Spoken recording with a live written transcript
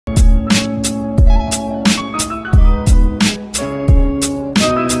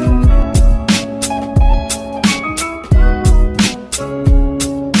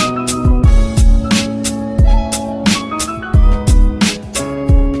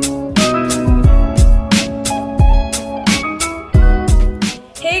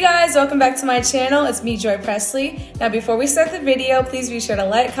back to my channel. It's me, Joy Presley. Now before we start the video, please be sure to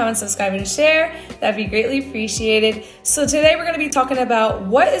like, comment, subscribe, and share. That'd be greatly appreciated. So today we're going to be talking about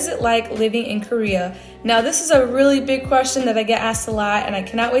what is it like living in Korea. Now this is a really big question that I get asked a lot and I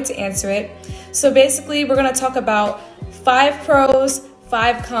cannot wait to answer it. So basically we're going to talk about 5 pros,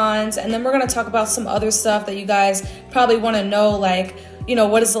 5 cons, and then we're going to talk about some other stuff that you guys probably want to know, like, you know,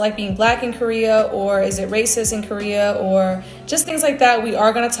 what is it like being black in Korea, or is it racist in Korea, or just things like that we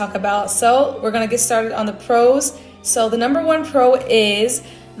are going to talk about. So we're going to get started on the pros. So the number 1 pro is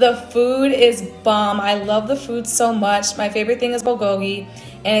the food is bomb. I love the food so much. My favorite thing is bulgogi,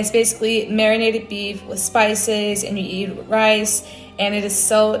 and it's basically marinated beef with spices, and you eat it with rice, and it is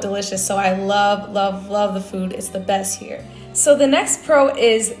so delicious. So I love the food. It's the best here. So the next pro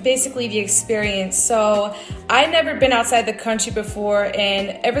is basically the experience. So I've never been outside the country before,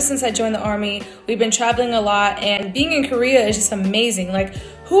 and ever since I joined the army, we've been traveling a lot, and being in Korea is just amazing. Like,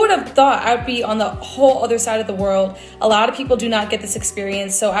 who would have thought I would be on the whole other side of the world? A lot of people do not get this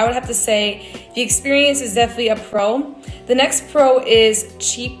experience, so I would have to say the experience is definitely a pro. The next pro is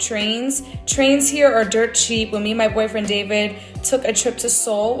cheap trains. Trains here are dirt cheap. When me and my boyfriend David took a trip to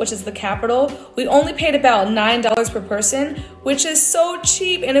Seoul, which is the capital, we only paid about $9 per person, which is so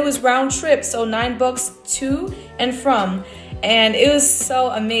cheap, and it was round trip, so $9 to and from. And it was so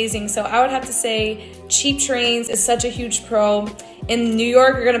amazing. So I would have to say cheap trains is such a huge pro. In New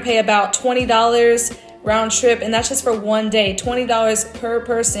York, you're gonna pay about $20 round trip, and that's just for one day. $20 per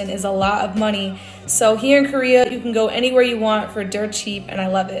person is a lot of money. So here in Korea, you can go anywhere you want for dirt cheap, and I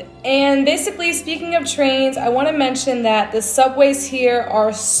love it. And basically, speaking of trains, I wanna mention that the subways here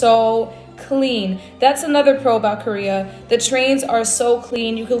are so clean. That's another pro about Korea. The trains are so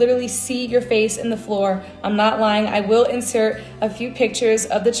clean. You can literally see your face in the floor. I'm not lying. I will insert a few pictures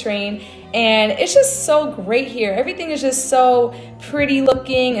of the train, and it's just so great here. Everything is just so pretty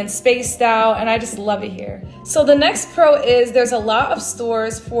looking and spaced out, and I just love it here. So the next pro is there's a lot of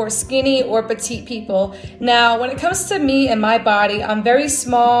stores for skinny or petite people. Now, when it comes to me and my body, I'm very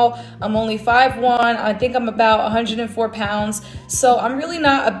small. I'm only 5'1". I think I'm about 104 pounds. So I'm really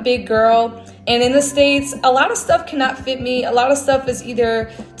not a big girl. And in the States, a lot of stuff cannot fit me. A lot of stuff is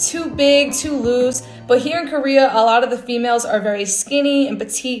either too big, too loose. But here in Korea, a lot of the females are very skinny and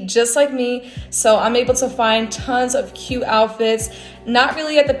petite, just like me. So I'm able to find tons of cute outfits. Not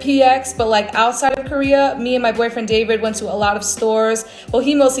really at the PX, but like outside of Korea, me and my boyfriend David went to a lot of stores. Well,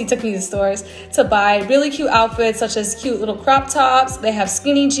 he mostly took me to stores to buy really cute outfits, such as cute little crop tops. They have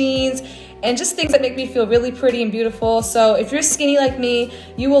skinny jeans, and just things that make me feel really pretty and beautiful. So if you're skinny like me,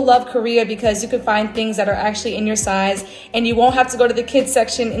 you will love Korea because you can find things that are actually in your size, and you won't have to go to the kids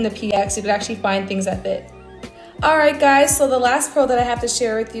section in the PX. You can actually find things that fit. Alright guys, so the last pro that I have to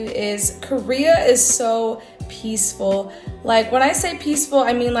share with you is Korea is so peaceful. Like, when I say peaceful,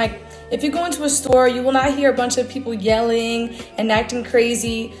 I mean, like, if you go into a store, you will not hear a bunch of people yelling and acting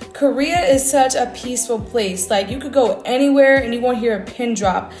crazy. Korea is such a peaceful place. Like, you could go anywhere and you won't hear a pin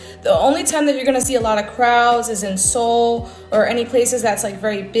drop. The only time that you're gonna see a lot of crowds is in Seoul or any places that's like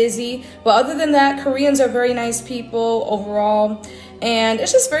very busy. But other than that, Koreans are very nice people overall. And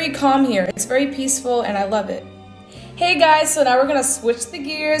it's just very calm here. It's very peaceful, and I love it. Hey guys, so now we're gonna switch the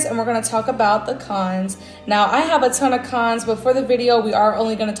gears and we're gonna talk about the cons. Now, I have a ton of cons, but for the video, we are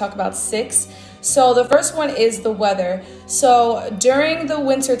only gonna talk about 6. So the first one is the weather. So during the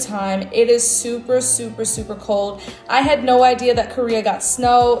winter time, it is super cold. I had no idea that Korea got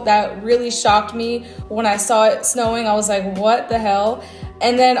snow. That really shocked me. When I saw it snowing, I was like, what the hell?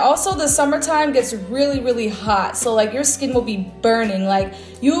 And then also the summertime gets really hot. So like your skin will be burning, like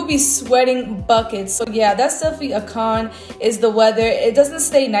you will be sweating buckets. So yeah, that's definitely a con, is the weather. It doesn't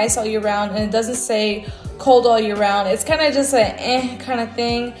stay nice all year round, and it doesn't stay cold all year round. It's kind of just an kind of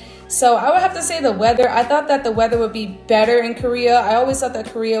thing. So I would have to say the weather. I thought that the weather would be better in Korea. I always thought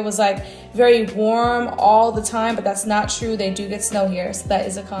that Korea was like very warm all the time, but that's not true. They do get snow here, so that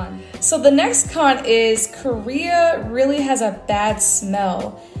is a con. So the next con is Korea really has a bad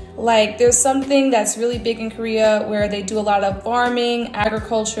smell. Like, there's something that's really big in Korea where they do a lot of farming,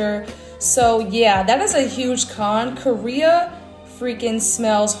 agriculture. So yeah, that is a huge con. Korea freaking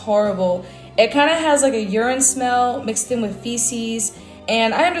smells horrible. It kind of has like a urine smell mixed in with feces.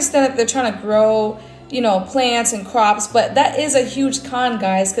 And I understand that they're trying to grow, you know, plants and crops, but that is a huge con,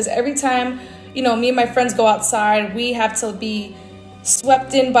 guys, because every time, you know, me and my friends go outside, we have to be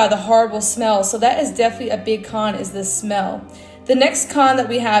swept in by the horrible smell. So that is definitely a big con, is the smell. The next con that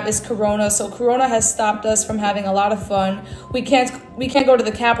we have is Corona. So Corona has stopped us from having a lot of fun. We can't go to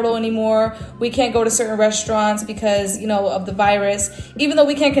the Capitol anymore. We can't go to certain restaurants because, you know, of the virus. Even though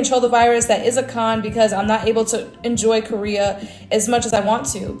we can't control the virus, that is a con because I'm not able to enjoy Korea as much as I want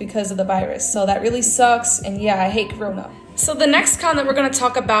to because of the virus. So that really sucks. And yeah, I hate Corona. So the next con that we're going to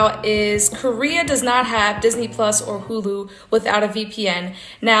talk about is Korea does not have Disney Plus or Hulu without a VPN.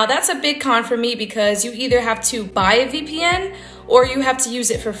 Now that's a big con for me because you either have to buy a VPN or you have to use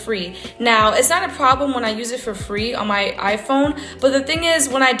it for free. Now, it's not a problem when I use it for free on my iPhone, but the thing is,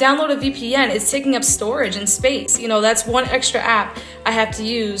 when I download a VPN, it's taking up storage and space. You know, that's one extra app I have to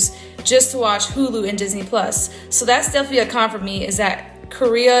use just to watch Hulu and Disney Plus. So that's definitely a con for me, is that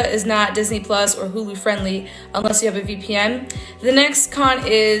Korea is not Disney Plus or Hulu friendly unless you have a VPN. The next con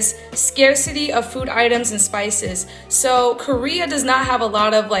is scarcity of food items and spices. So Korea does not have a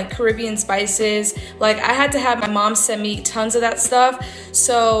lot of like Caribbean spices. Like I had to have my mom send me tons of that stuff.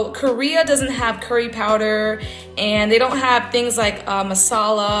 So Korea doesn't have curry powder, and they don't have things like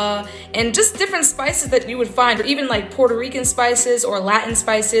masala and just different spices that you would find, or even like Puerto Rican spices or Latin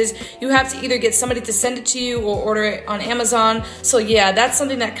spices. You have to either get somebody to send it to you or order it on Amazon. So yeah, that's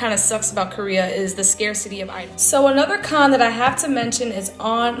something that kind of sucks about Korea, is the scarcity of items. So another con that I have to mention is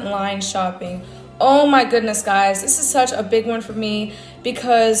online shopping. Oh my goodness, guys, this is such a big one for me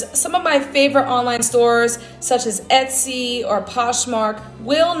because some of my favorite online stores, such as Etsy or Poshmark,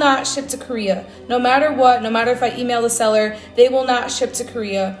 will not ship to Korea. No matter what, no matter if I email the seller, they will not ship to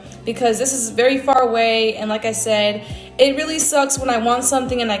Korea because this is very far away. And like I said, it really sucks when I want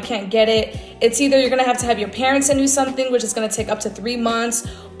something and I can't get it. It's either you're gonna have to have your parents send you something, which is gonna take up to 3 months,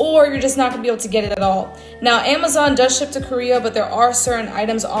 or you're just not gonna be able to get it at all. Now, Amazon does ship to Korea, but there are certain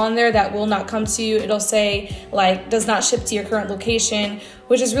items on there that will not come to you. It'll say like, does not ship to your current location,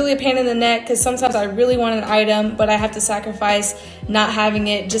 which is really a pain in the neck because sometimes I really want an item, but I have to sacrifice not having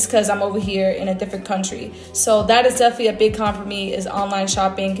it just because I'm over here in a different country. So that is definitely a big con for me, is online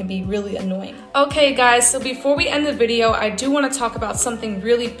shopping can be really annoying. Okay guys, so before we end the video, I do want to talk about something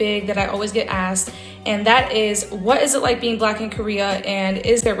really big that I always get asked, and that is, what is it like being Black in Korea, and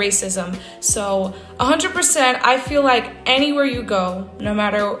is there racism? So 100%, I feel like anywhere you go, no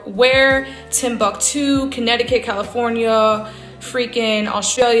matter where, Timbuktu, Connecticut, California, freaking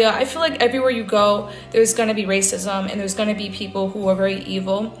Australia, I feel like everywhere you go, there's gonna be racism and there's gonna be people who are very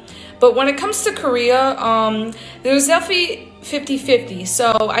evil. But when it comes to Korea, there's definitely 50-50.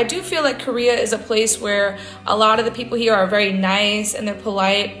 So I do feel like Korea is a place where a lot of the people here are very nice and they're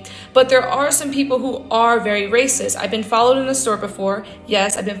polite, but there are some people who are very racist. I've been followed in a store before.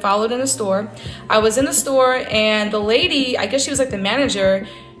 Yes, I've been followed in a store. I was in a store and the lady, I guess she was like the manager,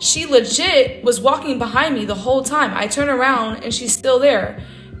 she legit was walking behind me the whole time. I turn around and she's still there.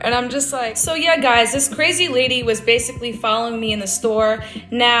 And I'm just like, so yeah, guys, this crazy lady was basically following me in the store.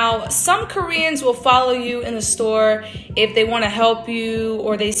 Now, some Koreans will follow you in the store if they want to help you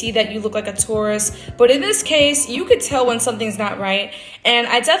or they see that you look like a tourist. But in this case, you could tell when something's not right. And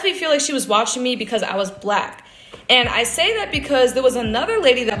I definitely feel like she was watching me because I was Black. And I say that because there was another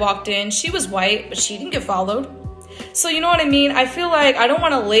lady that walked in. She was white, but she didn't get followed. So you know what I mean? I feel like I don't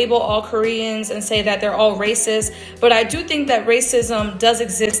want to label all Koreans and say that they're all racist, but I do think that racism does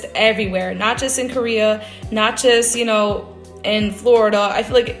exist everywhere, not just in Korea, not just, you know, in Florida. I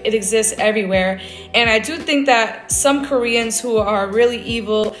feel like it exists everywhere. And I do think that some Koreans who are really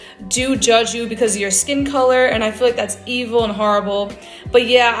evil do judge you because of your skin color, and I feel like that's evil and horrible. But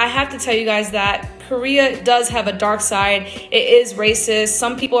yeah, I have to tell you guys that Korea does have a dark side. It is racist.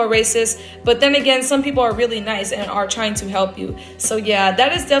 Some people are racist, but then again, some people are really nice and are trying to help you. So yeah,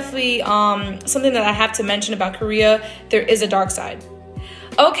 that is definitely something that I have to mention about Korea. There is a dark side.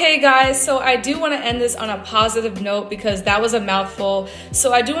 Okay guys, so I do want to end this on a positive note because that was a mouthful.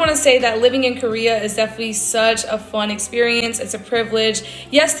 So I do want to say that living in Korea is definitely such a fun experience. It's a privilege.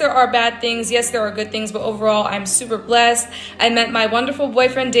 Yes, there are bad things. Yes, there are good things, but overall, I'm super blessed. I met my wonderful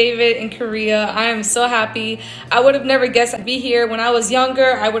boyfriend, David, in Korea. I am so happy. I would have never guessed I'd be here. When I was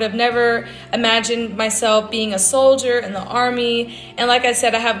younger, I would have never imagined myself being a soldier in the army. And like I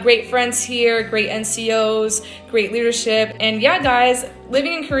said, I have great friends here, great NCOs, great leadership. And yeah, guys,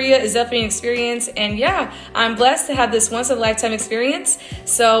 living in Korea is definitely an experience, and yeah, I'm blessed to have this once-in-a-lifetime experience.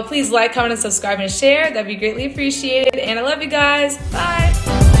 So please like, comment, and subscribe, and share. That'd be greatly appreciated, and I love you guys. Bye!